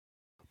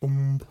Já,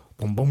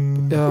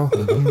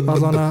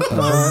 allana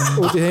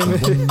út í heimi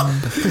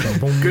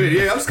Greið,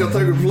 ég elska að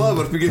taka upp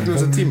hlaðvarp í gegnum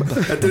þessa tíma.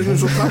 Þetta er svona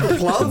svo taka upp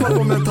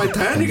hlaðvarp með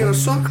Titanic að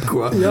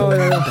sökkva. Já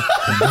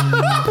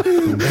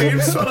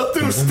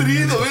Heimsvaraldur og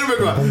stríð og við erum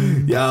eitthvað.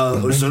 Já,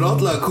 og svo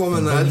náttúrulega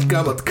komin að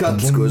eldgamalt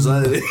kall, sko,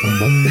 sagði við.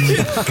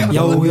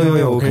 Já, ok.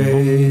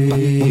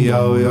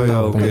 Já,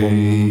 ok.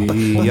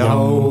 Já,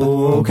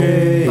 ok.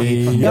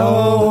 Já,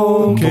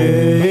 ok.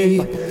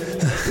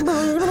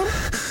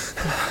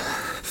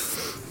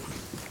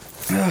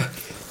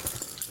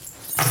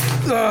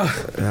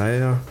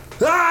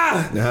 Já.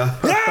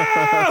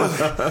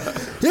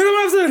 Ég kom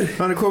aftur.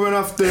 Hann er komin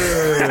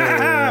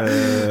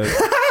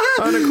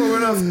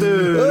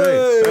aftur.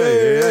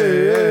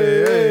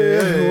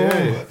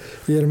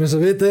 Ég er með þess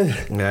að viti.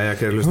 Já,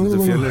 kæri hlustendur,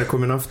 Fjölnir er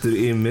komin aftur í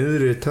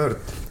miðri törn.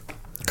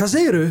 Hvað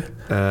segirðu?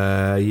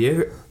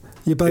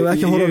 Ég bæði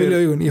ekki að horfa vilja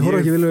augun. Ég horfa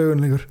ekki vilja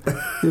augun lengur.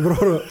 Ég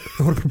horfa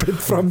bara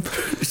beint fram.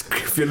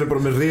 Fjölnir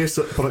bara með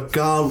risa, bara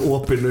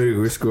galopin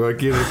augu, sko. Það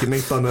gerir ekki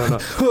neitt annað en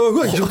að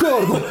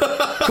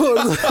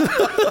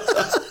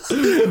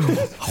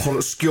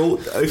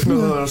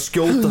hann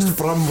skjótast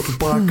fram og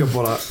tilbaka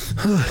bara.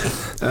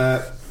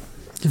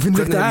 Ég finn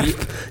líkt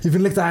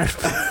að erp.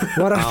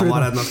 Var erpur Hann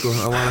var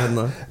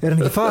hérna. Er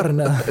hann ekki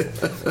farin eða?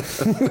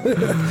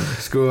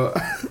 Sko,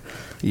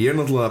 ég er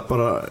náttúrulega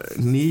bara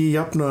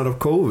nýjafnaður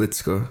af COVID,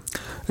 sko.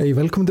 Ég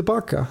velkomin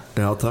tilbaka.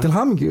 Já, takk. Til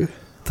hamingju.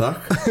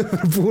 Takk.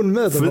 Búin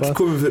með þetta bara.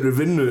 Fullkomin fyrir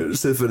vinnu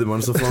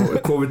siðferðimanns að fá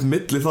COVID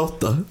milli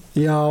þátta.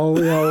 Já,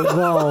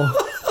 vá.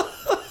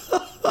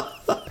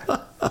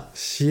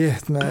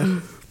 Shit,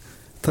 man.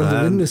 Það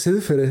er vinnu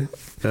siðferði.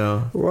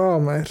 Já. Vá,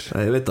 man.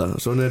 Ég veit það,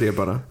 svona er ég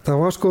bara. Það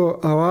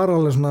var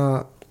alveg svona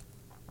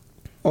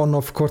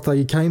on-off hvort að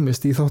ég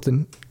kæmist í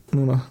þáttinn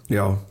núna.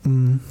 Já.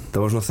 Það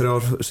var svona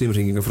 3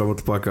 símhringingar fram og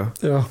tilbaka.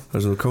 Já. Það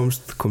er svona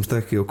komst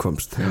ekki og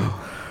komst. Já.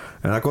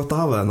 En það er gott að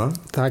hafa þarna.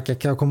 Það er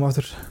ekki að koma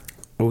aftur.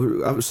 Og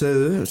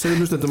segðu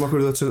hlustendum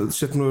okkur þetta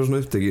sett nú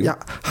svona upptekið. Já,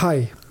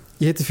 hæ,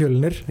 ég heiti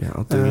Fjölnir. Já,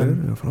 duglegur,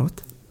 já, flott.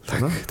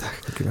 Takk.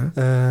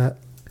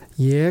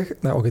 Ég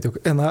er að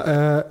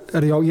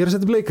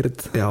setja upp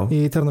leikrit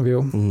í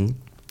Tjarnarbíó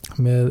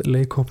með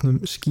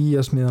leikhópnum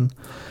Skíasmiðan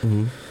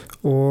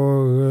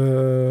og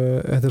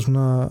þetta er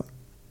svona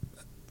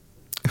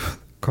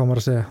hvað maður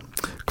að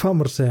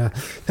segja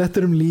þetta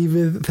er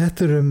lífið,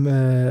 þetta er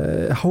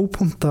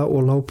hápunta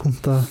og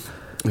lágpunta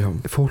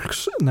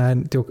fólks,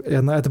 þetta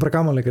er bara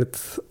gamanleikrit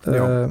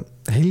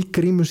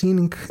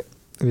heilgrímusýning,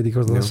 ég veit ekki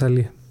hvort það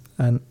selji,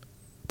 en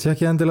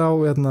tjekkið endilega á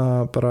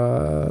bara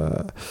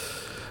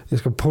ég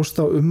skal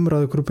posta á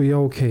umræðugrúpu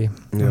Já ok,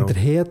 þetta er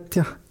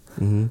hetja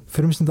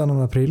frumstund 2.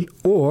 apríl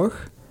og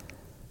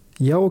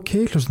Já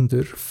ok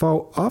hlustendur fá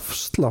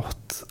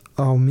afslátt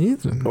á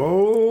miðum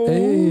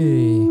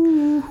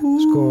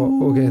sko,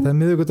 ok, það er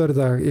miðvikudagur í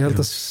dag ég held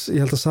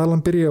að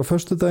salan byrji á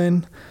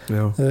föstudaginn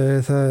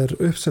það er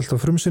uppselt á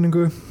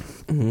frumsýningu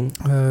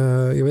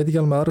ég veit ekki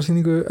alveg með aðra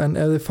sýningu en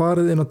ef þið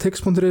farið inn á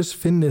tix.is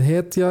finnið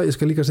hetja, ég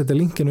skal líka setja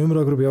linkin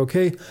umræðugrúpu Já ok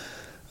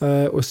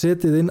og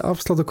setið inn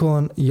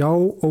afsláttakóðan Já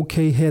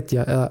ok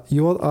hetja eða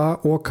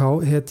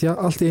JAOK hetja,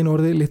 allt í einu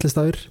orði, litli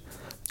stafir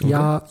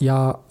Já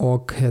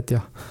ok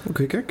hetja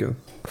ok, geggjað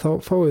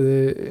þá fáið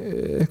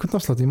þið einhvern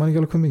afslátt, ég man ekki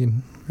alveg hvað mikið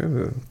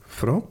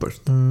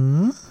frábært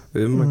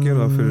við að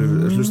gera það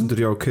fyrir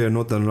hlustendur Já ok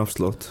nota þennan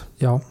afslátt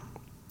já,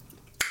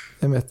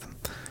 einmitt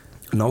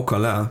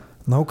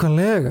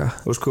nákvæmlega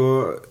og sko,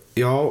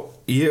 já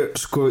ég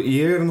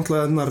er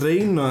náttúrulega að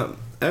reyna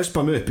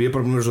espa mig upp, ég er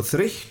bara búin að vera svo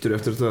þreyttur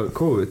eftir þetta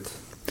COVID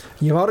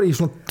ég var í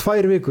svona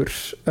 2 vikur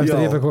eftir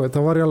ég fekk COVID,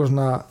 þá var ég alveg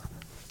svona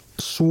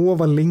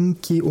sofa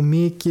lengi og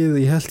mikið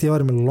ég held ég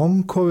var með long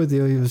COVID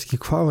ég veist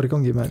ekki hvað var í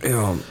gangi með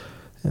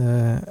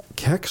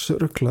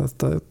keksruglað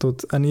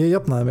en ég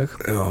jafnaði mig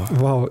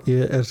vá,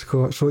 ég er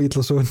sko svo illa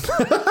svo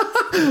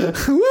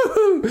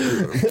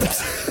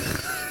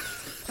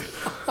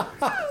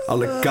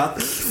alveg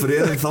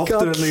gallfreðin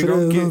þáttur hérna í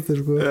gangi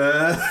sko.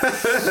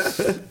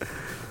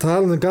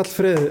 talandi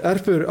gallfreði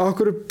Erpur,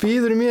 okkur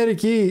býður mér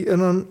ekki í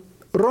enn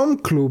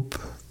romklúb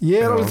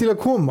ég er alveg til að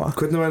koma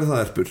hvernig væri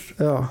það Erpur?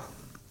 Já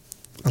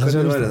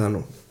hvernig væri það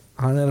nú?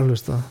 Hann er að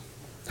hlusta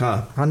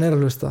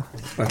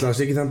ætla það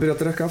sé ekki það hann byrja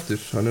að drekka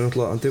aftur hann er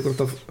náttúrulega, hann tekur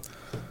alltaf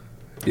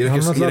ég er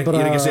ekki að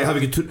segja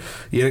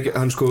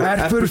hann sko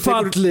Erpur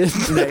fallin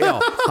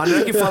hann er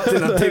ekki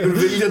fallin, hann tekur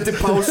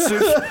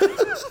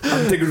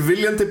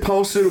viljandi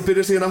pásur og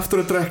byrja síðan aftur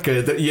að drekka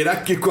ég er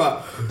ekki eitthvað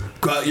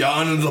já,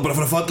 hann er bara að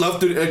fara að falla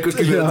aftur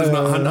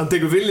hann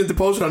tekur viljandi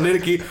pásur, hann er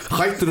ekki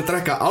hættur að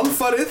drekka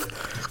alfarið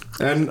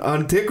en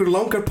hann tekur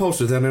langar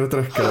pásur þegar hann er að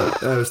drekka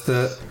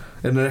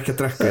en hann er ekki að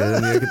drekka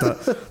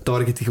það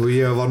var ekki tík og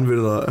ég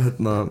vanvirða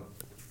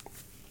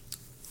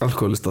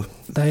alkoholista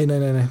nei, hann er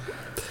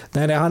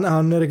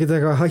ekki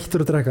eitthvað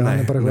hættur að drekka nei,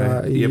 hann er bara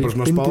ég er bara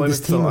svona að spá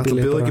einmitt þá ætla að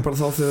bjóða ekki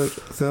bara þá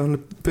þegar hann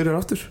byrjar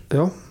aftur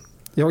já,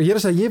 ég er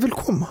að segja ég vil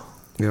koma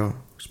já,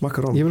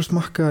 smakka rám ég vil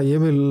smakka,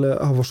 ég vil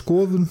hafa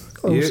skoðun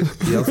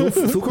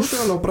þú komst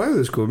alveg á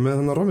bragðið sko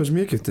með þannig rámið sem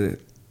ég kefti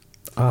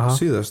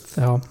síðast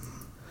já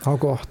Það var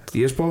gott.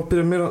 Ég spá að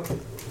byrja meira,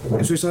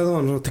 eins og ég sagði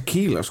það,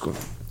 tequila sko.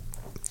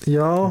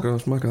 Já.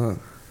 Hvað smaka það?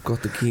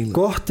 Gott tequila.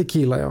 Gott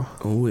tequila, já.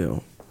 Já.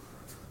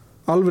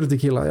 Alvöru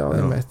tequila, já,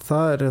 einmitt.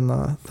 Það er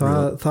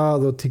það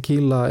og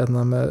tequila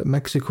með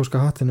mexikoska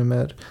hattinum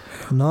er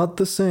not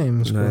the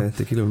same, sko. Nei,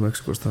 tequila með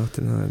mexikoska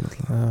hattinum, það er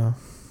náttúrulega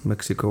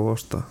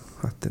Mexiko-osta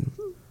hattinum.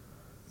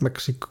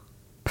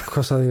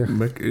 Hvað sagði ég?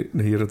 Nei,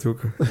 ég er að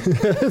tjóka.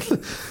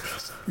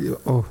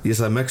 Ég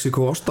sagði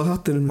Mexiko-osta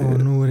hattinum.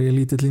 Nú er ég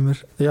lítill í mér.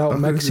 Já,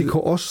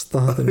 Mexiko-osta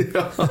hattinum.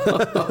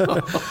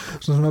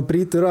 Svona sem að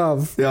brýtur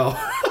af. Já.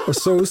 Og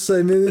sósa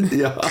í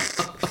miðunni. Já.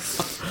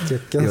 Ég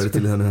var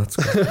til í þannig hatt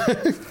sko.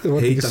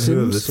 Heitan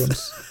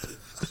höfuð.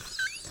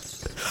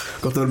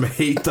 Gott að vera með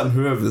heitan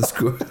höfuð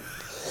sko.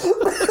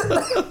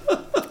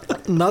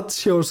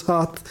 Nachos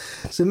hatt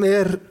sem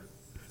er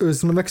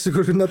svona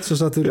Mexikorsku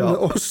nachos hattur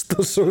með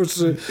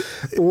ostasósu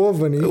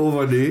ofan í.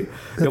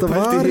 Já,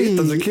 pælti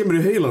heitan sem kemur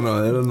í heilan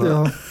á þér.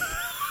 Já.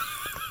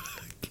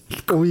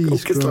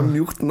 Ógeðslega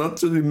mjúkt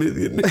nachos í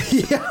miðjunni.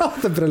 Já,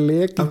 það er bara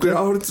lekin. Af hverju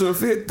áhrifð svo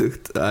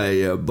fitugt?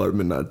 Ég er bara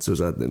með nachos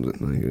hattin.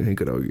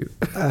 Hengar ágjur.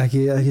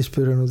 Ekki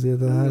spyrja út í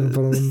þetta. Það er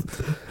bara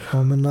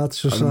með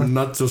nachos hatt. Hann er með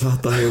nachos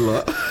hatt að heila.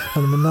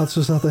 Hann er með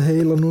nachos hatt að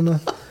heila núna.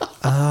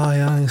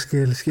 Já, ég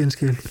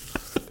skil.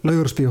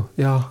 Laugarsbíó,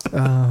 já.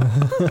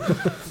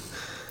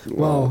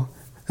 Vá,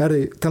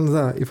 herri, talandi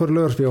það, ég fór í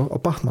Laugarsbíó á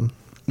Batman.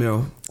 Já.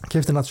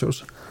 Keypti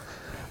nachos.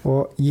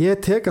 Og ég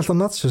tek alltaf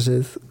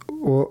nachosið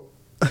og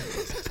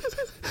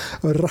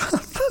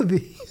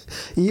rataði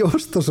í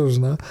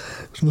ostasósuna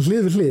svona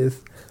hlið við hlið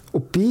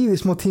og býði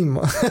smá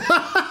tíma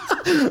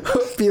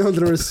og býði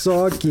aldrei að vera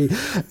soggy.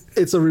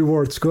 It's a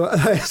reward, sko.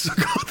 Það er svo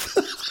gott.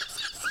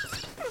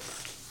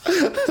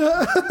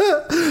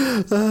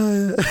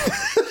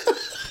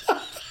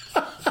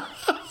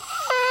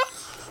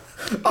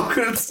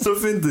 Akkur er þetta svo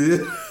fyndið?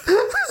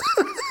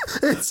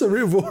 It's a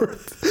reward.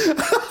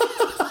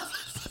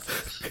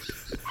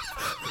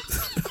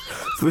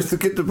 Þú veist, þú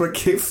getur bara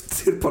keypt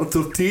þér bara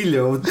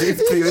tortilla og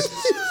dýpt í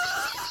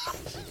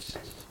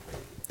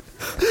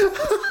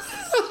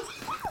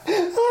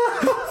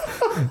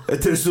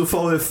Þetta er svo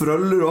fáðið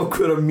fröllur og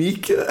okkur að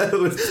mikið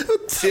eða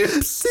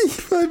chips.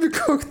 Dýfaði mig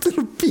koktel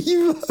og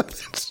bífa.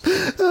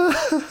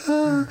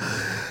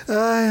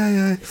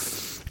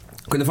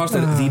 Hvernig fannst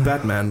þér The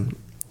Batman?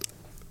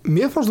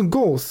 Mér fannst hún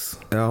góð.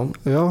 Já.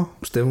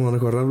 Stefán var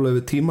eitthvað ræflega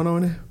við tíman á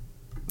henni.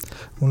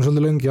 Hún er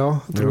svolítið löng, já.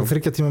 Það er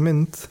 30 tíma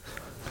mynd.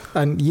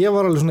 En ég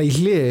var alveg svona í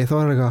hliði. Það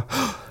var eitthvað,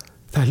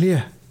 það er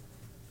hliði.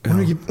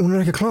 Hún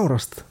er ekki að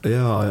klárast.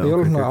 Já. Ég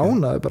var svona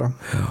ánæði bara.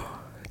 Já.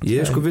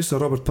 Ég sko vissi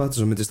að Robert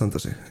Pattinson myndi standa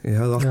sig. Ég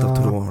hefði alltaf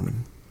trú á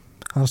honum.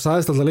 Hann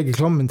sagðist alltaf leikið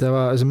klámynd ef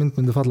þessi mynd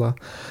myndi falla.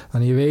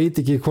 Þannig ég veit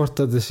ekki hvort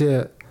þetta sé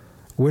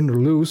win or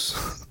lose.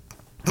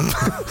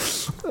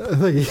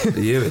 Það ekki?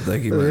 Ég veit það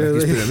ekki, maður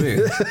ekki spyrja mig.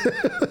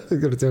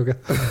 Það er tjóka.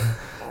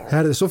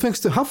 Herði, svo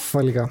fengstu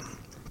Haffa líka.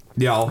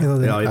 Já,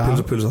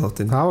 ég pulsa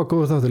þáttinn. Það var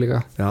góður þáttur líka.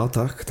 Já,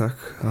 takk.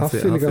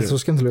 Haffi líka alltaf svo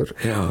skemmtilegur.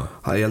 Já,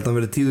 ég held að hann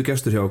verið tíður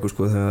gestur hjá okkur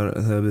sko, þegar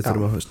við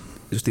þurfum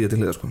að stíga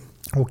til hliðar sko.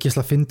 Og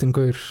gísla fyndin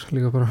gaur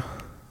líka bara.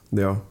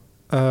 Já.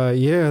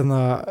 Ég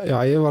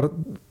var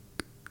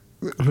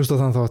hlusta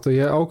þann þátt og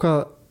ég ákvað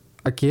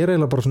að gera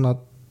eiginlega bara svona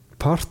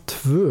part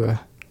 2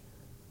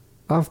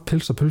 af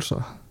pulsa.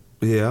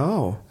 Já.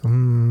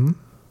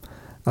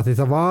 Af því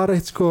það var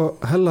eitt sko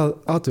hellað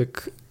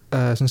atvik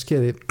sem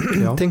skeiði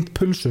tengt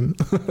pulsum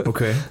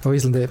á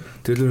Íslandi.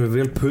 Þú viljum við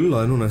vel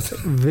pullaði núna.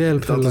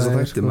 Vel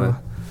pullaði sko.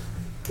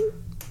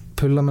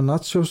 Pulla með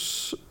nachos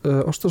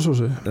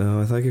ostasósu. Já,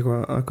 er það ekki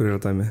eitthvað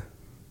Akureyrar dæmi?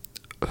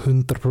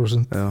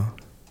 100%. Já.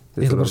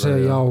 Ég ætla bara að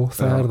segja já,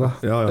 það er það.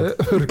 Já.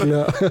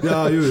 Örglega. Já,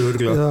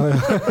 örglega.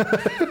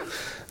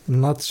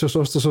 Nachos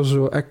ostasósu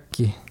og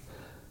eggi.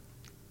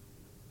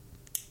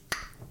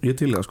 Ég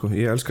til það sko,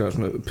 ég elska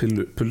svona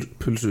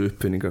pulsu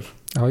uppfinningar.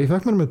 Já, ég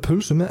fekk mér með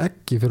pulsu með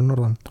eggi fyrir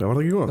norðan. Já, var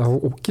það ekki gott? Það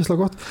var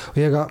ógeðslega gott og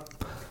ég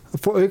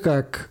fór auka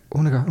egg og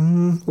hún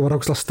og var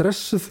ógeðslega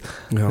stressuð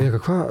og ég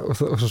hvað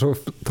og svo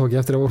tók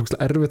ég eftir að það var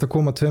ógeðslega erfitt að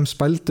koma 2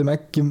 spældum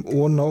eggjum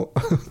og ná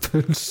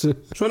pulsu.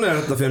 Svona er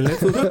þetta fjölni,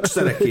 þú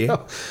hugsar ekki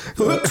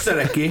þú er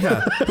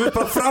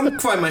bara að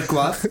framkvæma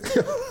eitthvað.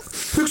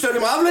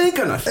 Hugsaðu um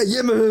afleiðingarnar. Ég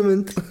er með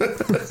hugmynd.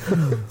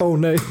 Ó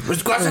nei.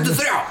 Veistu hvað, settu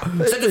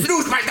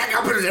 3 spæld egg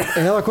á pulsu.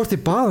 Eða hvort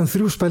ég bað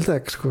 3 spæld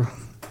egg sko.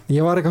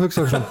 Ég var ekki að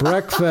hugsa svona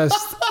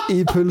breakfast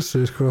í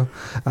pulsu sko.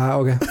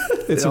 Ok,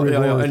 it's a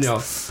reward.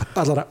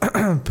 Allara,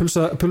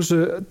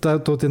 pulsu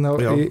dagdótinn á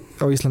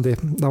Íslandi.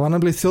 Það var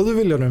nefnilega í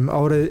Þjóðviljanum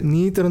árið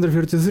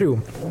 1943.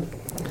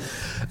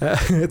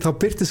 Þá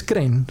birtist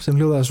grein sem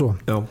hljóðaði svo.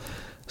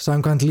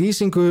 Samkvæmt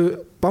lýsingu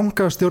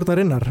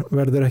bankastjórnarinnar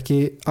verður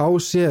ekki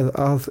áséð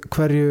að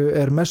hverju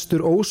er mestur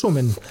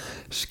ósóminn,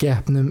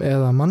 skepnum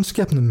eða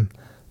mannskepnum,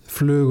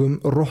 flugum,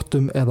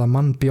 rottum eða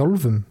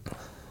mannbjálfum.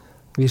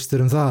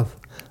 Vístur það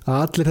að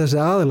allir þessi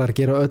aðilar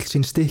gera öll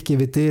sín stykki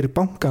við dyr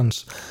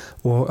bankans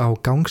og á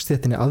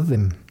gangstéttinni að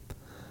þeim.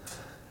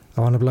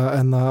 Það var nefnilega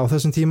en á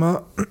þessum tíma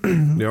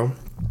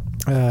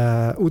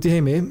út í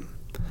heimi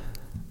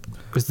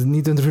veistu,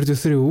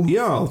 1943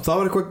 Já, það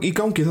var eitthvað í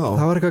gangi þá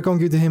það var eitthvað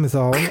gangi út í heimi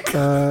þá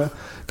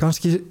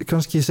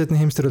kannski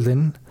seinni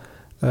heimstyrjöldin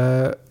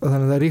þannig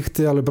að það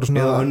ríkti alveg bara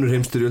svona eða önnur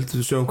heimstyrjöld,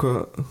 við sjáum hvað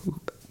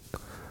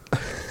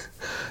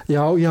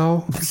já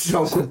sjá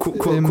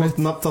hvort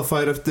nafn það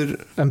fær eftir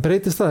en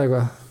breytist það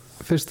eitthvað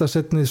fyrsta,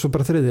 seinni, svo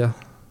bara þriðja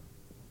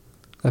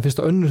eða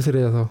fyrsta önnur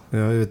þriðja þá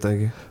já, ég veit það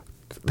ekki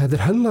þetta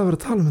er hella að vera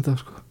að tala þetta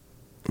sko.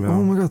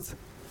 Oh my god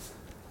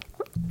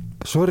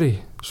sorry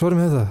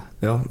með þetta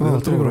já,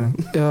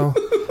 já,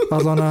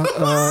 allan að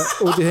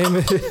út í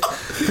heimi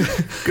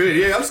Gauðir,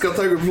 ég elska að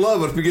taka upp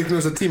hlaðvarp í gegnum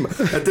þessa tíma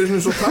þetta er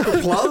svona svo að taka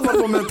upp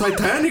hlaðvarp meðan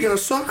Titanic er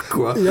að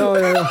sökkva já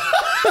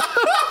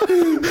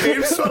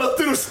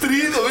heimsvaraldur og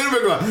stríð og við erum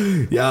eitthvað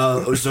já,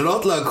 og svo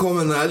náttúrulega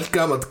kom hennar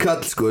eldgamalt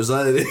kall sko,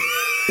 sagði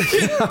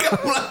við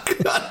gamla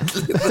kall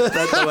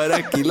þetta var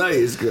ekki í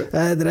lagi sko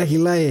þetta er ekki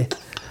í lagi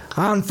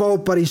hann fá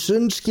bara í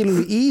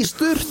sundskilinu í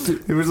sturtu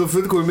ég finnst það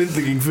fullkomi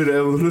myndlíking fyrir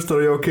ef þú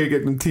hlustar á OK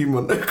gegnum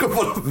tíman eitthvað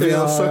bara við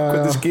að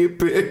sökkvandi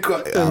skipi eitthvað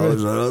já,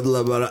 svo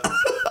náttúrulega bara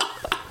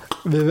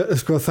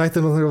sko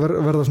þættir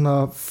náttúrulega verða svona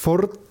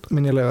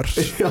fornminnilegar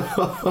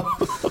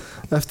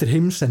eftir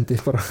heimsendi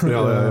bara já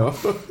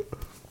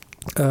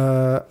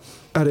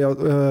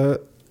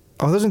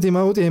á þessum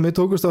tíma út í heimi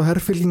tókust á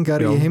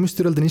herfylkingar í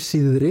heimstyrjöldinni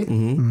síðri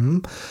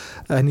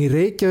en í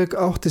Reykjavík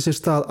átti sér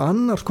stað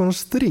annars konar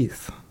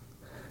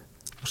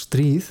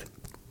stríð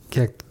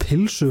gegn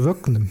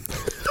pilsuvögnum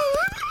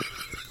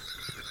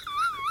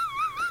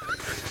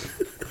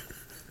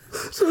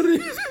sorry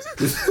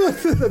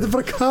þetta er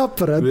bara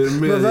kaparett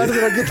maður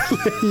verður að geta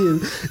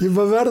leið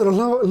maður verður að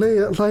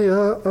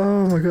hlæja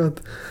oh my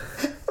god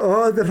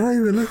þetta er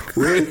hræðilegt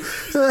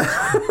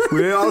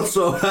we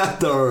also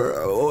had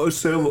our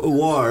civil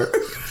war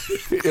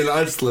in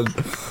Iceland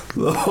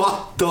the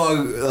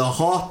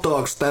hot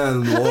dog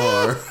stand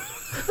war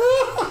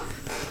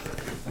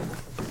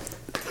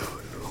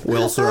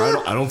well sir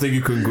I don't think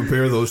you can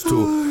compare those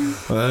two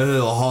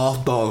the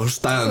hot dog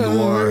stand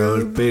war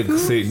was a big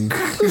thing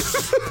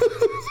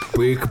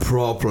big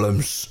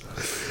problems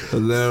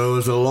and there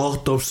was a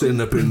lot of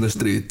sinnep in the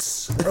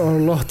streets a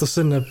lot of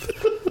sinnep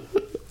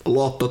a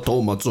lot of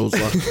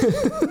tomatsósa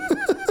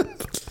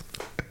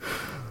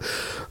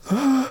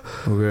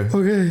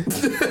ok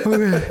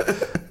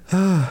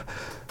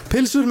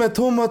pilsur með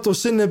tómat og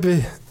sinnepi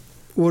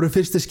voru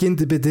fyrsti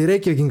skyndibiti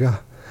Reykjavíkinga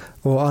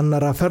og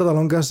annara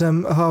ferðalanga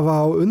sem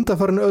hafa á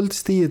undanfarinu öld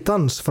stigið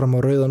dans fram á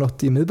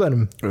Rauðanótt í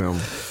miðbænum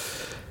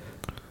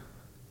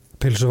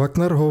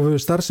pilsuvagnar hófu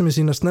starfsemi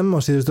sína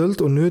snemma á síðustu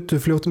öld og nutu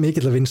fljótt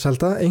mikilla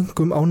vinsælda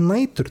einkum á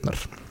næturnar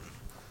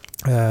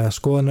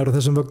skoðanar á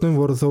þessum vögnum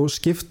voru þó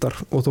skiptar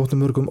og þóttu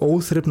mörgum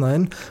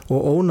óþrifnaðinn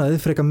og ónæði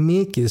freka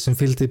mikið sem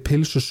fylgdi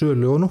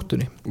pilsusölu á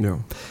nóttunni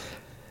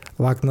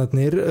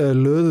vagnarnir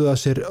löðuðu að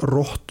sér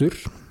rottur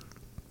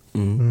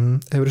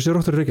hefur þú séð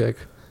rottur í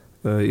Reykjavík?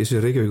 Ég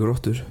sé Reykjavík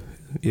rottur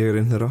ég er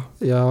einn þeirra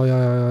já.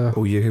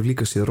 og ég hef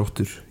líka séð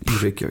rottur í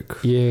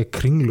Reykjavík ég er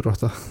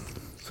kringlurotta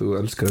þú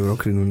elskar að vera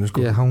á kringlunni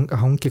sko. ég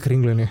hangi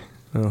kringlunni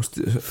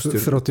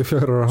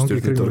 34 ára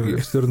hangi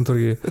kringlunni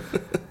Stjörnutorgi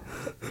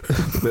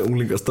með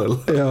unglingastæl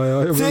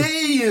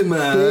þegjum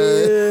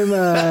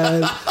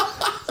með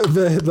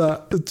þetta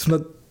svona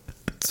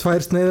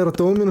 2 sneiðar á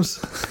Dominus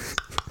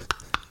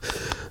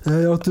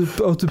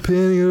áttu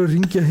peningar að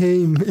ringja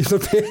heim í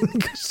svona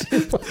peningar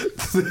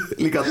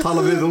líka að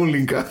tala við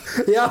unglinga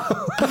já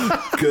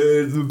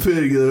þú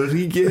peningar að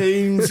ringja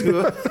heim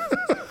sko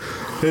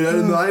þeir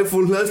eru með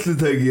iPhone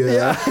hlæslutæki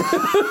já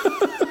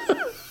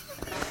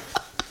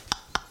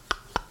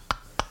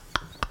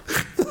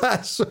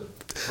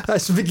það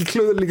er svo mikið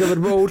klöður líka að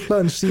vera með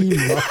óhlaðan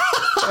síma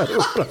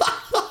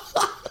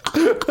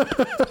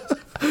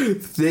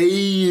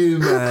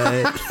þegjum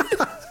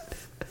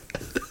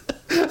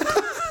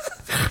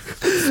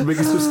svo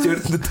mikið svo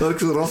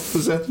stjörnutöks og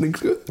rottusetning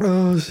sko.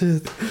 oh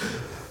shit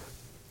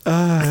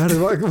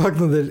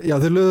vagnarnir, já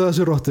þeir lögðu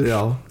þessu rottur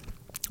já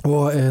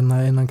og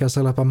innan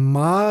gæstalappa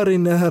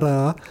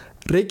marinera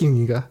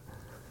Reykjavíkinga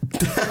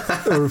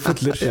það voru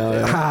fullir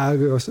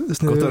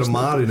gott að vera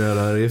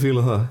marinera, ég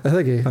fíla það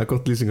það er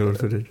gott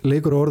lýsingarorð fyrir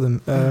leikur og orðum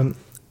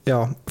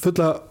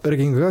fulla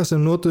Reykjavíkinga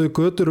sem notuðu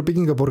götur og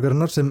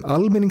byggingaborgarinnar sem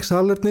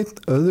almenningssalerni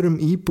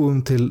öðrum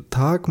íbúum til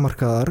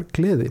takmarkaðar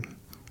gleði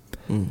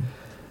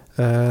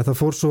það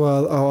fór svo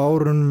að á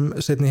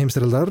árunum seinni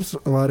heimstyrjaldar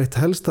var eitt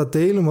helsta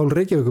deilumál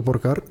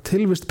Reykjavíkurborgar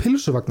tilvist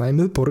pilsuvagna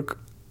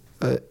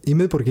í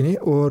miðborginni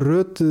og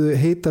rötuðu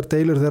heitar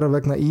deilur þeirra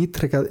vegna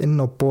ítrekkað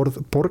inn á borð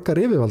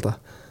borgaryfirvalda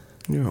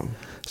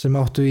sem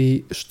áttu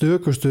í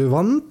stökustu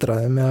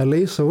vandræði með að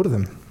leysa úr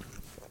þeim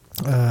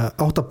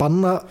átti að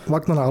banna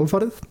vagnana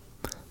alfarið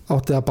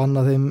átti að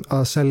banna þeim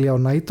að selja á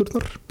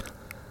næturnar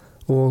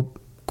og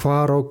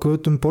hvar á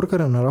götum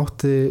borgarinnar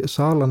átti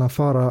salan að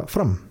fara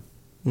fram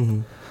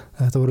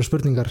þetta voru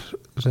spurningar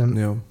sem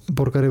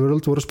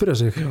borgaryfirvöld voru að spyrja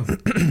sig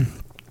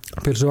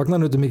pilsuvagnar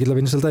nutu mikill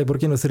að vinsælda í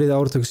borgin og 3.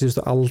 áratug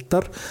síðustu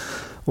aldar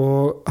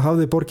og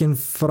hafði borgin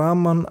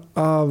framan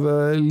af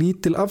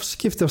lítil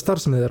afskipti af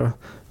starfsemi þeirra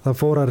Það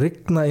fór að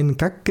rigna inn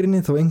gagnrýni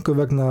þó engu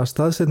vegna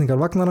staðsetningar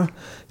vagnana,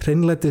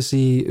 hreinlætis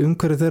í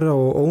umhverfi þeirra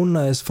og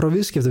ónæðis frá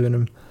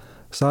viðskiptavinum.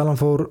 Salan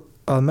fór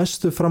að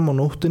mestu fram á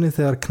nóttunni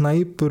þegar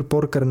knæpur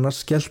borgarinnar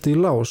skelltu í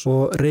lás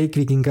og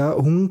Reykvíkinga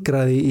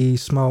hungraði í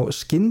smá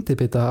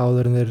skyndibita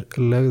áður en þeir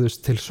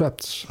lögðust til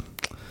svefns.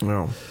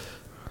 Já.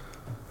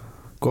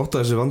 Gott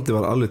að þessi vandi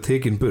var alveg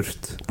tekin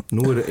burt.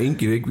 Nú eru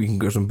engin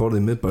Reykvíkingar sem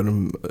borði í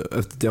miðbænum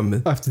eftir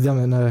djammið. Eftir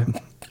djammið, nei.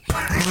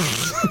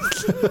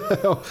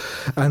 Já,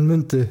 en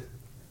myndi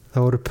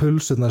það voru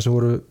pulsurnar sem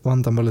voru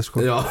vandamálið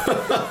sko. Já,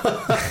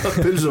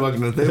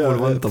 pulsuvagnar,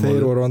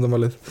 þeir voru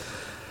vandamálið.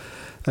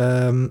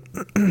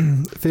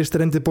 Fyrst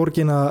reyndi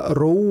borgin að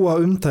róa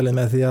umtalið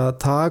með því að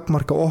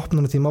takmarka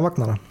opnunartíma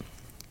vagnana.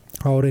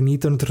 Árið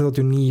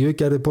 1939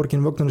 gerði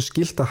borgin vagnanu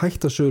skylt að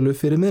hætta sölu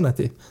fyrir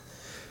miðnætti.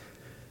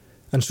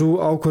 En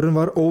svo ákvörðun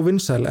var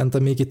óvinsæl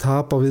enda mikið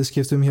tap á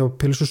viðskiptum hjá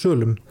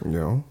pylsusölum.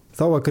 Já.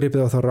 Þá var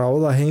gripið á það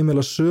ráð að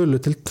heimila sölu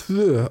til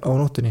 2 á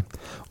nóttunni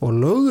og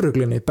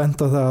lögreglunni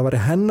bent á það að væri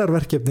hennar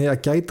verkefni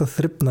að gæta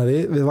þrifnaði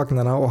við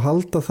vagnana og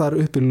halda þar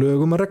upp í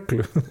lögum og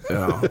reglu.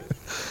 Já.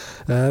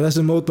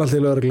 Þessi mótmælti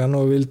lögreglan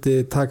og vildi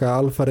taka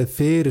alfarið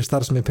fyrir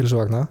starfsemi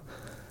pylsuvagna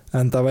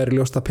en það væri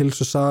ljóst að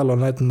pylsusal og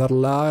nætunar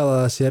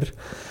lagaði sér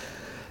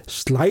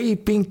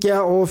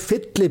slæpingja og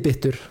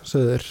fyllibittur,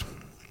 sögður,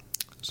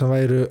 sem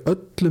væru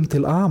öllum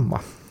til ama,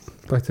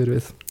 bættur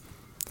við.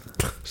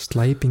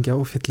 Slæpingja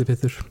og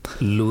fyllibittur.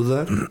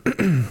 Lúðar.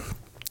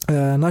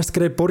 Næst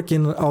greip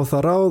borgin á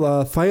það ráð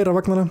að færa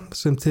vagnana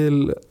sem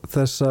til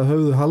þess að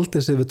höfðu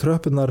haldið sig við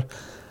tröppunar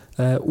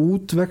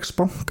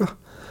útvegsbanka.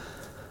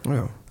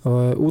 Já.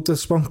 Og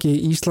útvegsbanki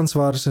Íslands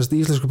var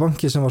íslensku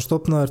banki sem var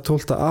stofnaður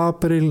 12.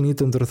 apríl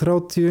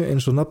 1930.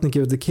 Eins og nafni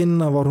gefur til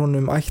kynna var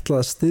honum ætlað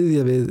að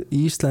styðja við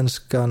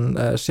íslenskan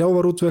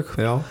sjávarútveg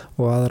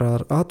og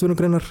aðrar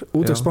atvinnugreinar.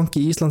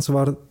 Útvegsbanki Íslands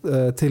var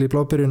til í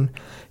blábyrjun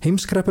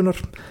heimskreppunar.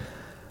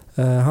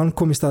 Hann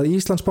kom í stað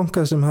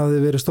Íslandsbanka sem hafði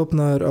verið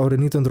stofnaður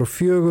árið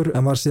 1904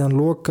 en var síðan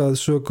lokað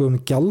sökum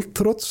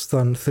gjaldþrots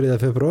þann 3.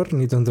 febrúar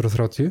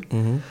 1930.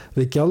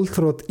 Við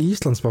gjaldþrot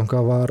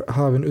Íslandsbanka var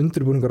hafinn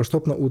undirbúningar að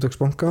stofna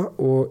útvegsbanka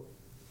og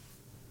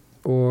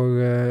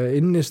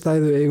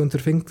innistæðu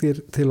eigundur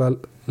fengnir til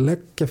að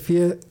leggja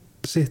fé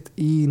sitt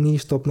í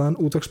nýstofnaðan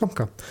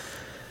útvegsbanka.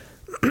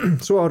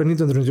 Svo árið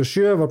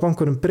 1997 var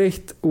bankunum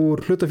breytt úr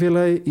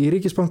hlutafélagi í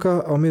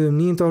ríkisbanka. Á miðjum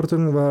 9.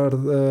 áratugnum var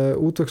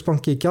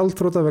útvegsbanki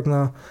gjaldþrota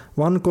vegna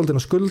vangoldinna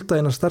skulda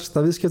innan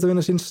stærsta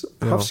viðskiptavina síns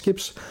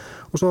Hafskips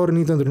og svo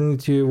árið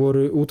 1990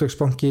 voru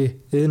útvegsbanki,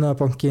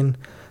 Iðnaðarbankin,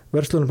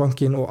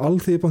 Verslunarbankin og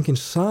Alþýðubankin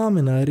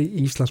sameinaðir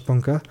í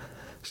Íslandsbanka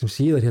sem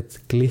síðar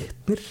hét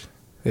Glitnir.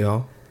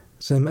 Já.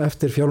 Sem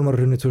eftir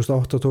fjármálahrunið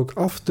 2008 tók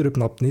aftur upp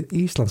nafnið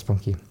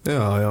Íslandsbanki.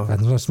 Já. Þetta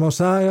er svona smá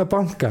saga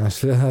bankans,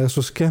 það er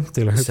svo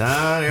skemmtilega.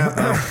 Saga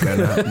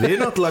bankana. Við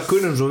náttúrulega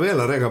kunnum svo vel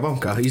að reka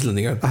banka,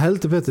 Íslandingar.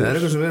 Heldur betur. Það er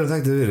eitthvað sem við erum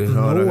þekktið fyrir.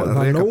 Að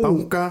reka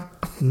banka.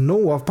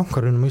 Nóg af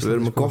bankarunum í Íslandi. Við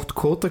erum með gott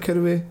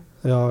kvótakerfi.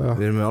 Já.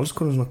 Við erum með alls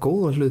konar svona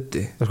góða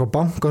hluti. Það er sko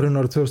bankarun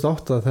árið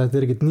 2008, þetta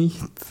er ekkert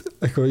nýtt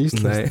eitthvað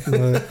íslenskt.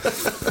 Nei.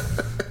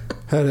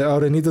 Herri,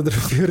 árið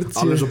 1940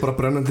 alveg svo bara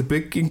brennandi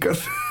byggingar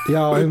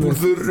upp úr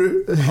þurru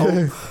á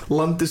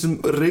landi sem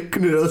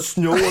rignir eða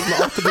snjóar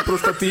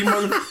 80%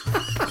 tímanum.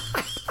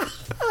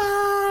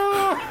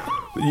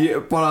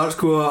 Ég bara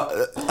sko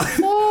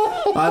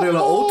það er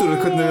eiginlega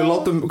ótrúlegt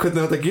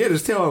hvernig þetta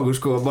gerist hjá okkur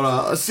sko,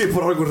 bara sé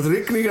bara einhver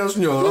rigning eða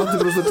snjóar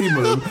 80%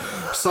 tímanum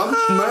samt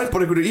nær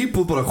bara einhverju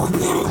íbúð bara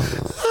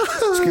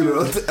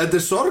skilur, þetta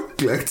er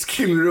sorglegt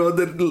skilur og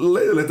þetta er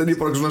leiðilegt en ég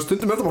bara svona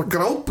stundum þetta bara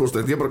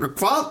grátbróstlegt, ég bara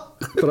hvað?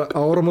 Bara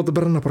áramóta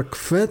brenna, bara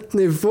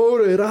hvernig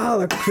fóru þér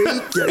að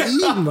kveikja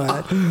í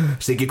maður?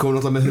 Siggi kom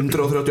náttúrulega með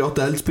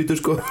 138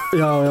 eldspýtur sko.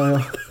 Já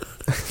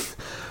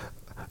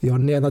Já,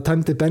 neða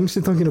tæmdi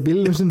bensíntankin á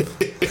bílnum sinn.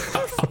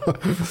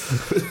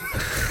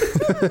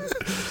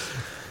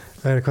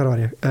 Hvar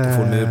var ég?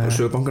 Fór niður på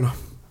Sögubankana.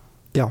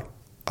 Já,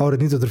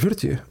 árið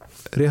 1940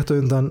 rétt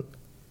undan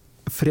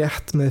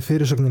frétt með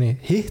fyrirsögninni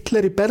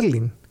Hitler í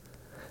Berlín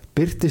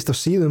birtist á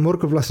síðum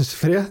Morgunblaðsins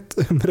frétt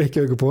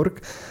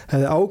Reykjavíkurborg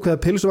hefði ákveðið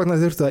að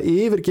pylsuvagnar þurftu að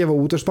yfirgefa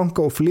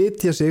útvegsbanka og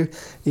flytja sig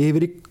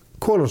yfir í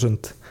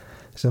Kólasund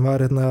sem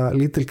var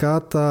lítil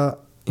gata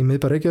í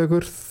miðbæ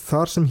Reykjavíkur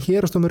þar sem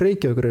hérastómur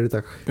Reykjavíkur er í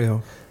dag. Já.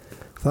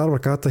 Þar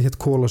var gata hétt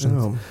Kólasund.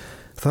 Já.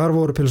 Þar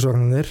voru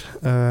pylsuvagnarnir,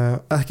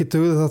 ekki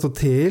dugði það þó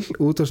til,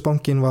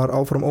 útvegsbankin var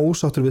áfram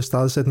ósáttur við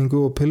staðsetningu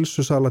og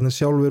pylsusalarnir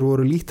sjálfur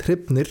voru lít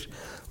hrifnir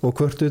og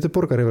kvörtuðu til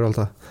borgar yfir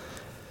alltaf.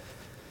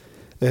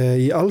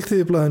 Í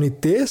Alþýðublaðinu í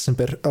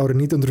desember árið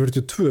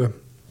 1942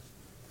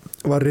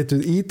 var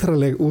rituð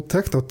ítarleg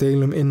úttekt á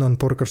deilum innan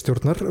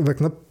borgarstjórnar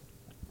vegna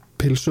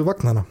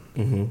pylsuvagnana.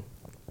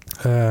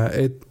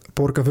 Einn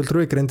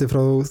borgarfulltrúi greindi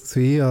frá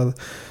því að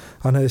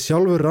hann hefði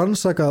sjálfur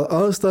rannsakað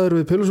aðstæður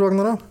við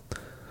pylsuvagnana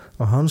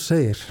og hann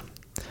segir: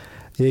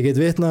 ég get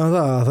vitnað um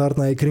það að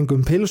þarna í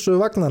kringum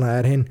pylsuvagnana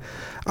er hinn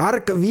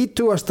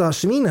argvítugasta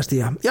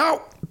svínastíja, já,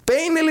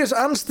 beinilis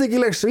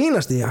anstíkileg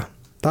svínastíja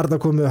Þarna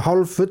komu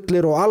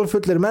hálffullir og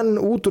alfullir menn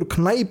út úr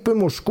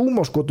knæpum og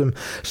skúmaskotum,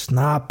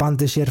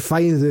 snapandi sér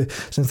fæðu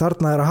sem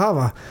þarna að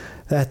hafa.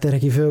 Þetta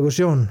ekki fögur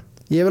sjón.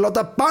 Ég vil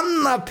láta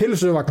banna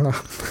pilsuvagna.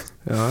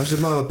 Já, þessi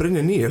maður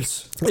Brynjar Níels.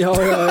 Já.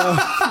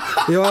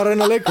 Ég var að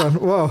reyna að leika hann.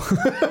 Vá.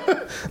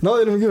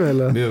 Náði þér ekki vel?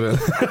 Mjög vel.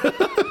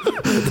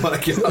 Þetta var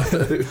ekki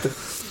aðeins.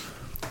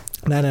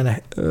 Nei.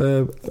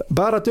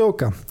 Bara að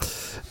djóka.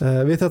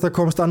 Við þetta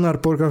komst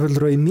annar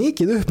borgarfulltrúi í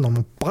mikið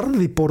uppnám og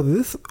barði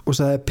borðið og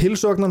sagði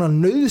pilsuvagnana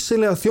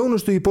nauðsynlega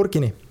þjónustu í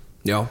borginni.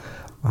 Já.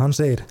 Og hann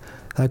segir: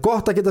 það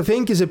gott að geta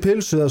fengið sér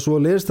pilsu eða svo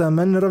leist þegar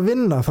menn að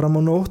vinna fram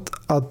á nótt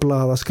að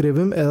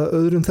blaðaskrifum eða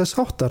öðrum þess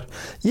háttar.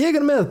 Ég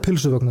með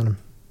pilsuvagnanum.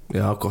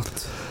 Já,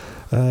 gott.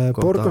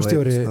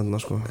 Borgarstjóri,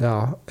 sko.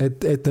 já,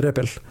 einn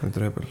rebel.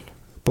 Rebel.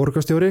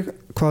 Borgarstjóri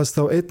hvaðst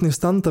þá einnig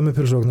standa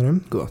með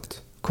pilsuvagnanum. Gott.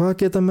 Hvað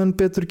geta menn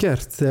betur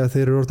gert þegar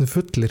þeir eru orðnir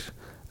fullir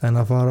en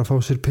að fara að fá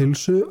sér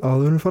pilsu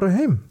áður en fara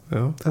heim?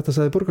 Já. Þetta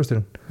sagði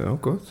borgarstjórinn. Já,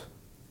 gott.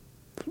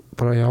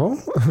 Bara já,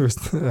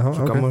 veist, já,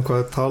 svo gaman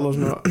hvað tala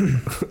svona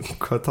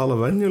hvað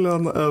tala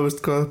venjulega eða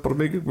veist hvað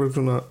bara mikið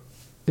svona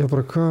já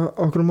bara hvað,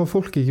 okkur má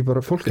fólki ekki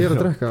bara fólk að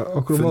drekka,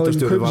 okkur má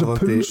ekki kaupa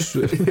sér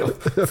pilsu. Já,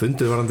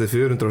 fundið varðandi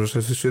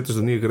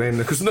 479 grein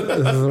eitthvað svona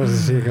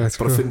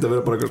bara fundið að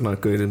vera bara eitthvað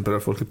svona gauðin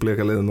bara fólki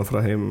bleka leiðum að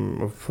fara heim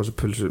og fá sér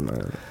pilsu.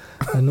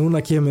 En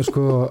núna kemur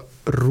sko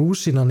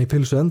rúsinan í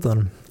pilsu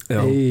endanum.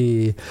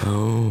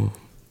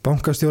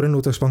 Bankastjórinn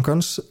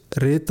Útvegsbankans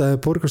ritaði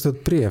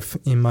borgarstjórn bréf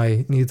í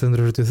maí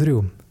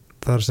 1943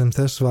 þar sem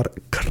þess var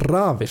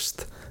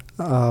krafist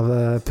af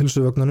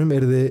pilsuvögnunum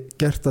yrði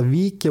gert að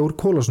víkja úr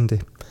Kólasundi.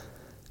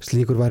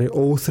 Slíkur væri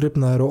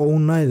óþrifnaður og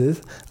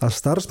ónæðið að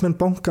starfsmenn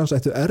bankans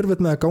ættu erfitt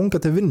með að ganga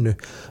til vinnu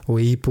og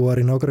íbúar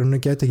í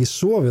nágranninu gæti ekki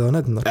sofið á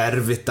næturnar.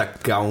 Erfitt að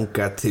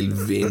ganga til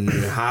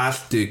vinnu,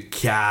 haltu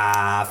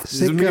kjaft.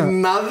 Sigga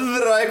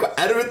naðra eitthvað,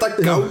 erfitt að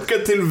ganga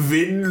til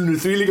vinnu,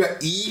 því líka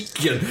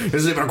íkjan.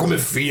 Þess að ég bara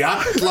komið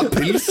fjalla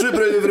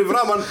pilsubrauði fyrir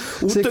framann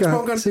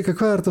Útvegsbankan. Sigga,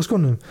 hvað þetta á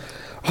skónum?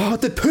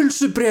 Þetta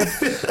pulsubref,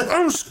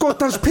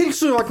 anskotans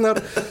pilsuvagnar.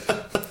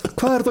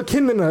 Hvað þetta á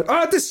kinnina?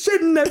 Þetta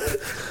sinnep.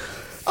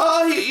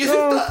 Ég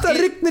þurfti að það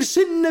rignir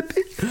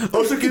sinnepi.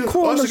 Ásakið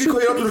hvað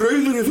ég allur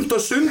rauður. Ég þurfti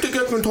að sundi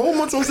gegnum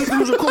tómatsósu til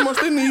þess að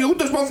komast inn í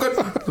Útvegsbankan.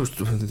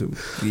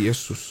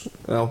 Jésús.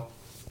 Já.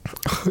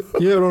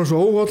 Ég orðinn svo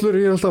óhollur.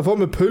 Ég alltaf að fá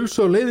mig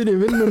pulsu á leiðinni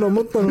í vinnun á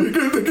mótnanum. Ég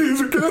get ekki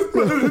eins og gert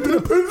maður. Þetta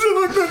er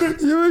pulsuvagnarnir.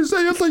 Ég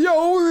segi alltaf já.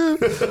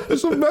 Það er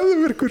svo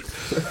meðvirkur.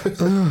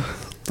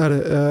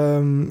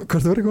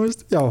 Hvert var ég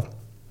komist? Já.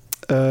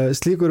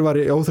 Slíkur var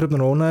í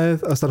óþrifnun og ónæðið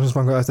að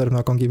starfsmannsbanka eftir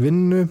að gangi í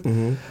vinnu.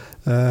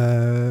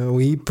 Og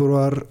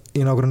íbúar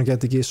í nágrunni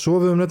geti ekki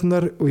sofið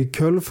næturnar og í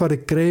kjölfari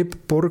greip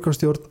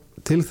borgarstjórn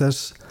til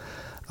þess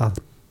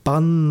að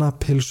banna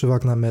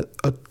pilsuvagna með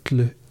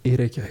öllu í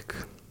Reykjavík.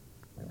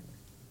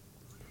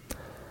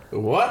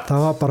 What?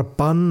 Það var bara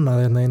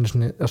bannað einu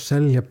sinni að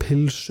selja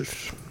pilsur.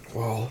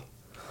 Wow.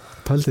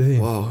 Pældi því.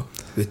 Wow.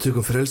 Við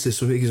tökum frelsið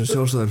svo mikið sem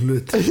sjálfsagðan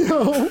hlut. Já.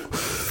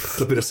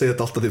 Það byrja að segja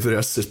þetta alltaf því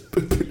fyrir SS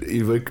í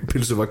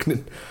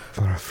pilsuvagnin.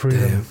 Bara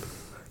freedom.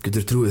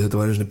 Getur trúið þetta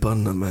var einu svona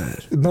banna með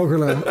þér.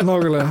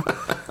 Nákvæmlega.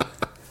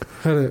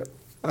 Herri,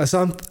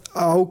 samt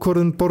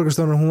ákvörðun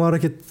borgarstjórnar, hún var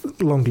ekki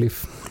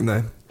langlíf.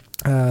 Nei.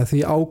 Því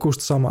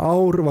ágúst sama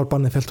ár var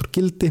bannið fellt úr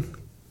gildi.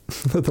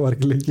 Þetta var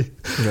ekki lengi.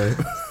 Nei.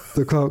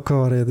 Hvað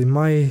var þetta í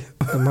maí,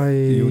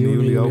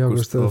 júní,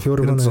 ágúst,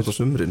 4 mánuðir. Þetta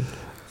sumrin.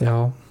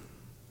 Já.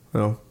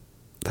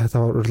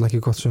 Þetta var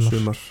ekki gott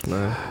sumar.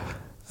 Nei.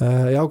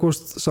 Í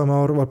ágúst sama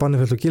ár var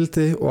bannið fellt úr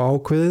gildi og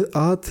ákveðið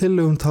að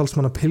tillögum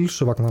talsmanna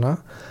pilsuvagnana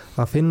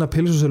að finna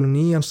pilsusölu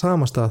nýjan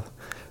samastað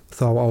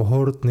þá á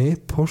horni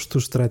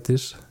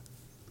Pósthússtrætis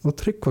og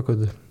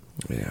Tryggvagötu.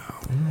 Já.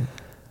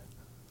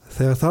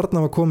 Þegar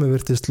þarna var komið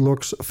virtist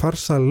loks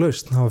farsæl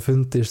lausn hafa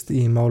fundist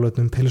í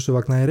málefnum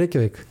pilsuvagna í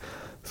Reykjavík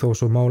þó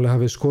svo máli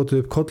hafi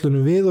skotið upp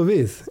kollunum við og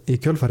við í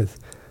kjölfarið.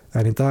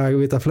 En í dag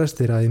vita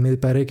flestir að í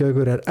miðbæ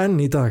Reykjavíkur er enn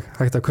í dag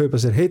hægt að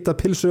kaupa sér heita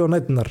pilsu á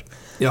næturnar.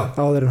 Já.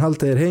 Áður en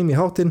haldið er heim í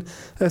háttinn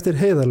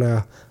eftir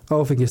heiðarlega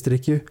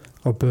áfengisdrykkju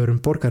á börum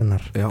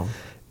borgarinnar. Já.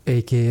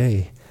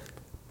 A.k.a.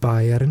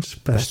 bæjarins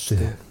bestu.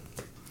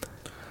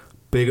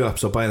 Big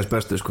ups á bæjarins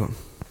bestu sko.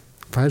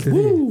 Pældi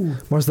því.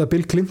 Mástu að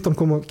Bill Clinton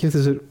kom og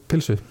keypti sér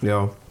pilsu.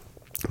 Já.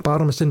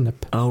 Bara með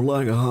sinnep. I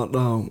like a hot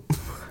dog.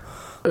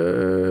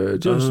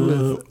 Just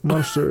with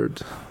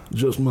mustard.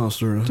 Just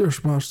mustard.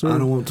 I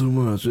don't want too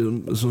much.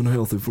 It's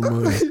unhealthy for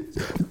me.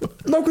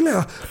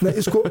 Nákvæmlega.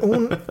 Nei, sko,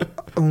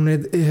 hún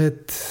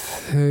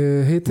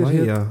heitir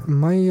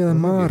Maja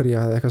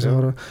Maria eða eitthvað sem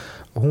var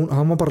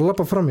hann var bara að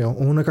labba framjá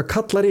og hún eitthvað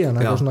kallar í hann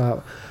eitthvað svona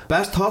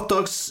best hot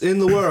dogs in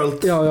the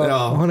world. Já.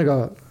 Og hann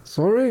eitthvað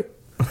sorry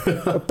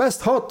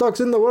best hot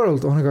dogs in the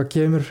world og hann eitthvað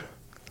kemur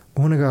og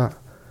hún eitthvað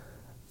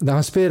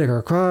hann spyr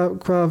eitthvað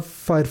hvað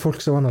fær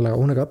fólk sem vanalega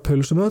og hún eitthvað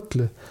pulsu með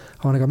öllu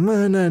og hann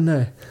eitthvað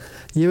nei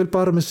ég vil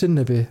bara með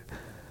sinnepi.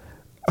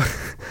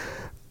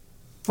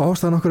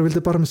 Ástæðan okkur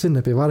vildi bara með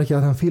sinnepi var ekki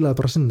að hann fílaði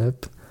bara sinnep.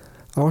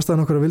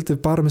 Ástæðan okkur vildi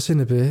bara með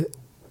sinnepi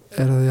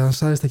er að því að hann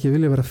sagðist ekki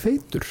vilja vera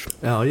feitur.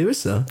 Já, ég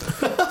vissi það.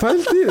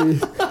 pældi í því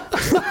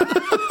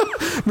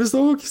mér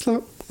stóð ókísla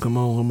come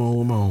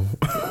on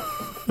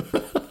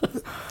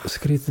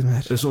skrítið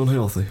mér is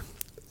unhealthy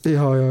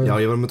já,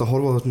 ég var með að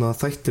horfa á þarna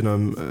þættina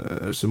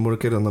sem voru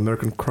að gera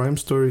American Crime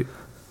Story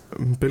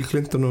Bill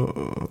Clinton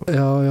og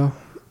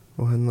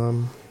hérna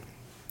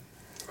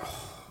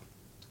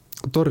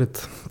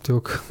Dorrit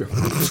tjók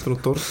Clinton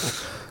og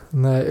Dorrit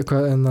nei,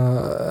 hvað,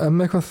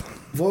 en eitthvað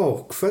vá,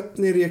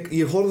 hvernig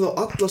ég horfði á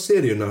alla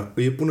seríuna og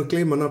ég er búin að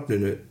gleyma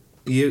nafninu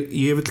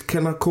ég vil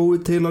kenna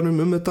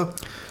COVID-teilanum þetta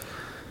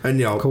en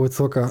já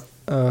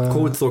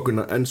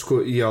COVID-þokuna en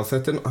sko, já,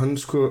 þetta er hann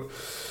sko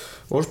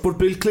orðspor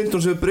Bill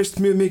Clinton sem hefur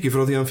breyst mjög mikið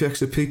frá því að hann fekk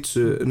sér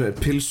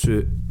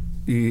pilsu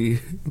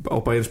á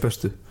bæjarins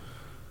bestu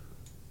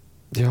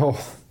já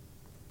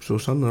svo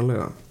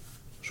sannarlega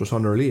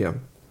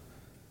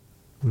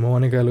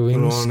Monica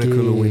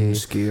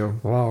Lewinsky já.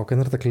 Vá,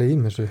 hvernig er þetta að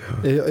gleyma þessu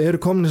eru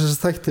komin þessar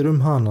þættir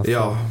hana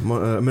já,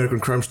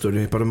 American Crime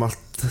Story bara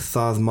allt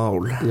það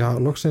mál já,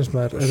 loksins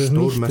maður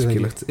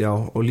stórmerkilegt, já,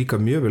 og líka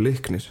mjög vel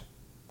leiknir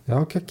já,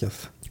 geggjað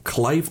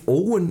Clive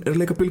Owen er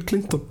að leika Bill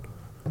Clinton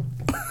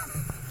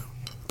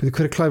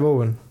hver er Clive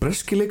Owen?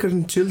 breski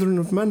leikarinn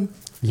Children of Men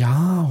já,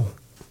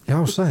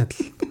 sæll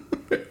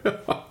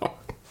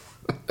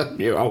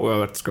mjög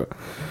áhugavert sko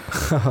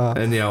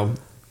en já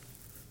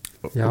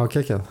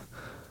geggjað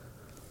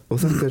og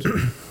þetta er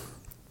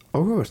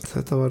áhugavert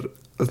þetta var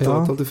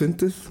aldrei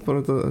fyndið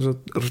bara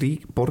þessar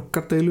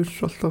borgardeilur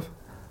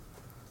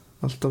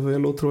alltaf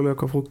vel ótrúlega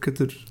hvað fólk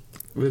getur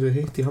verið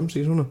heitt í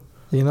hamsi í svona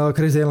ég náðu að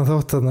kreista einan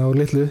þátt þarna og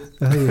litlu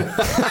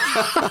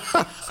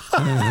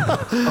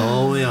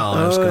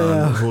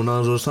hún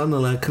hafði svo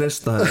sannarlega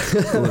kreista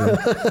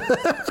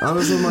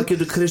annars svo maður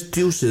getur kreist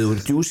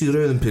djúsið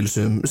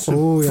rauðumpilsum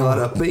sem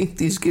fara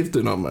beint í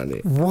skiptun á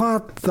manni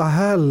what the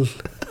hell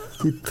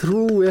ég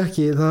trúi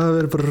ekki, það hefur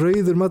verið bara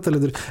rauður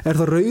matalitur er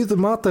það rauður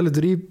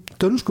matalitur í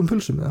dönskum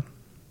pulsum eða?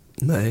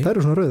 Nei það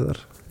eru svona rauðar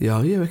já,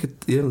 ég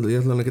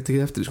ætla hann ekki að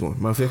tekið eftir sko.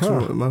 maður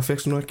fekk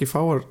svona ekki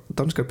fáar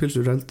danskar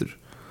pilsur heldur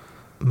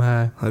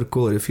nei það eru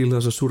góðar, ég fíla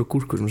þessar súra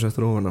gúrkur sem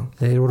settur ofan á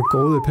þeir voru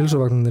góðu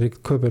pilsuvagnir í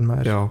kaupin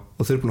maður já,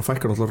 og þeir eru búin að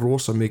fækka náttúrulega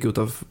rosa mikið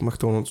út af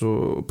McDonald's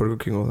og Burger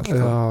King og þetta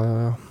já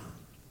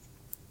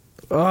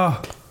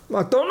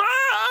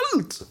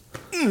McDonald's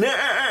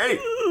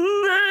nei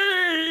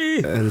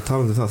ef þið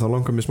talandi það, þá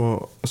langar mér smá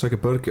að sækja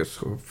burger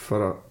og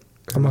fara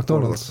á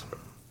McDonald's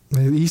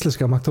með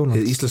íslenska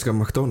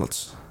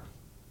McDonald's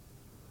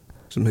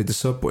sem heitir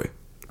Subway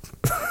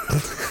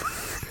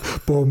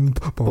bom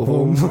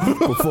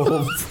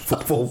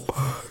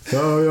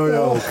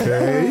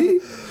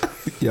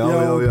já,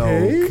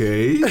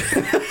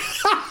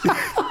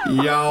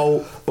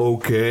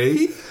 ok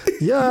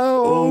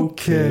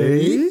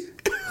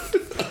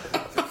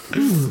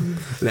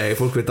nei,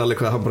 fólk veit alveg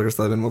hvað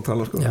hamburgerstaði við erum að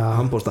tala sko.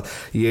 Hamborstað,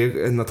 ég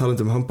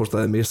talandi um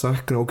hamborstaði ég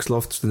sakna ógislega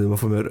oft stundum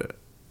að fá mér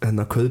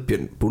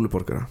Kauðbjörn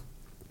búluborgara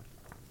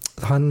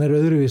hann er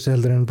öðruvísi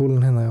heldur en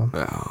búlan hérna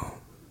já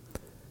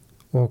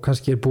og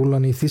kannski er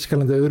búlan í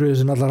Þýskalandi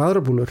öðruvísi en allar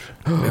aðra búlur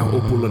já,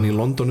 og búlan í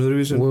London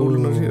öðruvísi en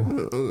búlunar í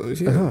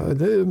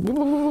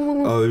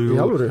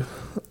alvöru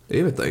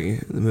ég veit það ekki,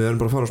 við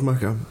erum bara að fara að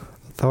smakka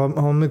hann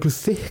var miklu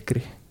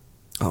þykkri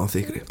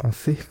hann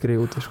þykkri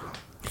úti sko.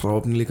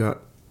 ráfni líka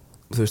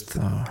þú veist,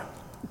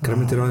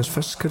 grænmetir aðeins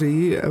ferskari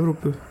í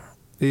Evrópu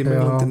í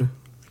meginlandinu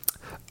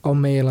á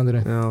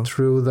meginlandinu,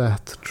 true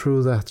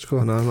that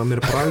sko. þannig að það er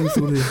meira bragð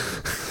úr því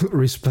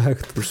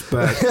respect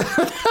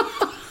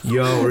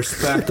yo,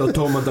 respect á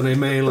tómatana í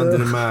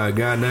meginlandinu man,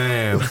 god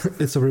damn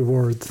it's a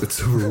reward it's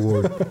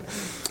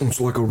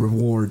like a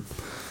reward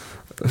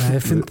nei,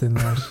 ég finn þið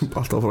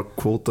alltaf að fara að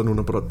kvóta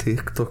núna bara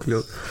TikTok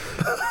ljóð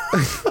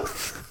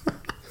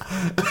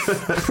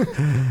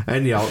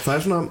en já, það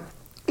er svona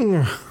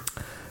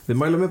við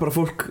mælum með bara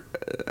fólk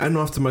enn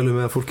og aftur mælum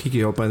með að fólk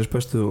kíkja á Bæjarins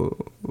bestu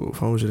og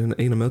fáum sér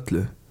eina með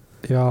öllu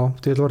já,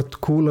 þetta var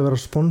cool að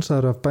vera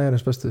sponsaður af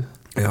Bæjarins bestu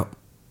já,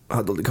 það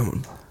er aldrei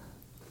gaman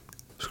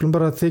skulum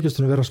bara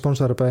þykjastunum vera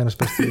sponsaður af Bæjarins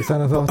bestu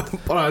þannig að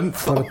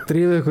bara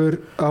drífa ykkur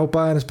á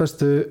Bæjarins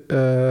bestu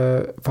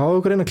fáðu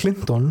ykkur eina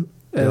Clinton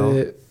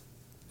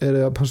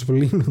eða að passa på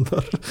línum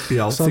þar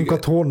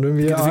samkvæmt honum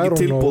við getum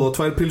ekki tilbúð á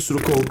 2 pilsur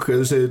og kók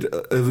ef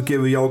þú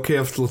gefur já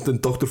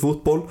KF-slottin Dr.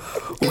 Fútból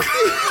og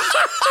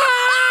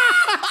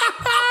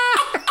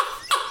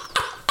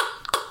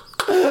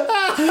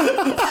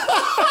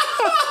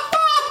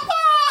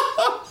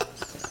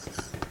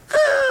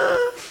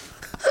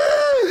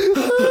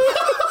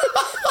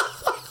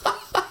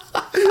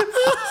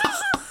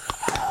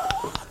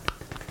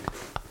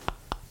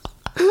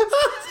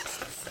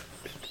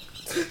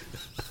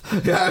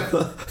já,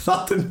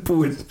 það er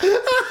búinn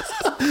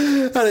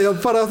þannig að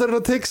bara þeirra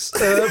tix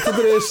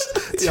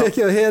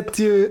tjekkið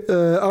hetju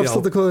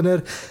afsláttakóðun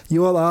er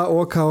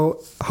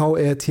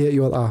JAOKHETJA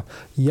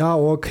já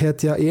og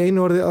hetja í einu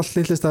orði allt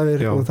litli stafir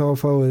og þá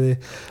fáið þið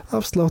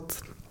afslátt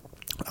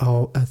á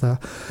þetta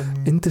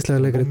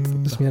yndislega leikrit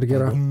sem ég er að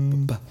gera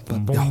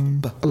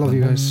I love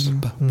you guys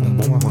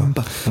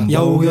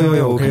Já, ok.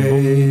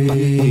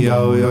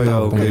 Já,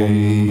 ok.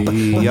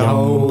 Já,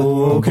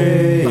 ok.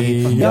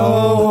 Já,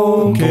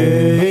 ok.